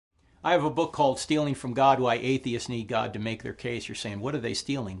I have a book called Stealing from God, Why Atheists Need God to Make Their Case. You're saying, what are they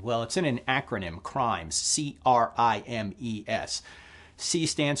stealing? Well, it's in an acronym, CRIMES, C-R-I-M-E-S. C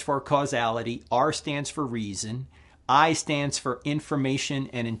stands for causality, R stands for reason, I stands for information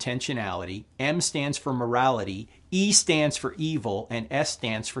and intentionality, M stands for morality, E stands for evil, and S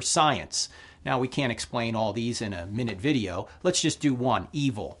stands for science. Now, we can't explain all these in a minute video. Let's just do one,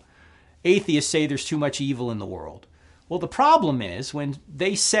 evil. Atheists say there's too much evil in the world. Well, the problem is when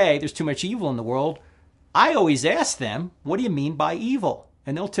they say there's too much evil in the world, I always ask them, what do you mean by evil?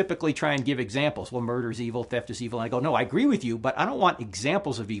 And they'll typically try and give examples. Well, murder is evil, theft is evil. And I go, no, I agree with you, but I don't want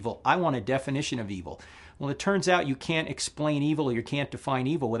examples of evil. I want a definition of evil. Well, it turns out you can't explain evil or you can't define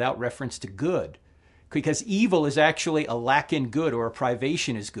evil without reference to good. Because evil is actually a lack in good or a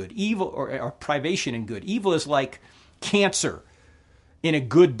privation is good. Evil or privation in good. Evil is like cancer in a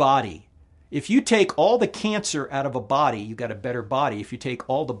good body. If you take all the cancer out of a body, you got a better body. If you take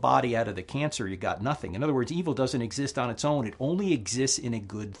all the body out of the cancer, you got nothing. In other words, evil doesn't exist on its own. It only exists in a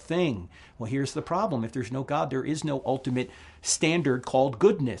good thing. Well, here's the problem. If there's no God, there is no ultimate standard called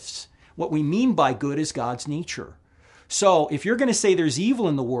goodness. What we mean by good is God's nature. So if you're going to say there's evil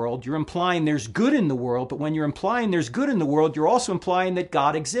in the world, you're implying there's good in the world. But when you're implying there's good in the world, you're also implying that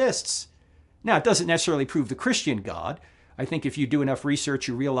God exists. Now, it doesn't necessarily prove the Christian God. I think if you do enough research,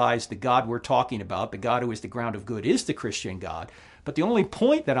 you realize the God we're talking about, the God who is the ground of good, is the Christian God. But the only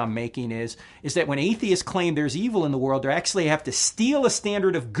point that I'm making is that when atheists claim there's evil in the world, they actually have to steal a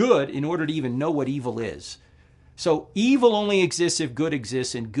standard of good in order to even know what evil is. So evil only exists if good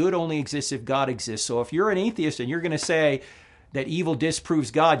exists, and good only exists if God exists. So if you're an atheist and you're going to say that evil disproves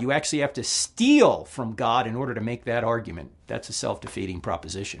God, you actually have to steal from God in order to make that argument. That's a self-defeating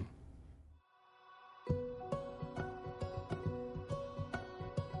proposition.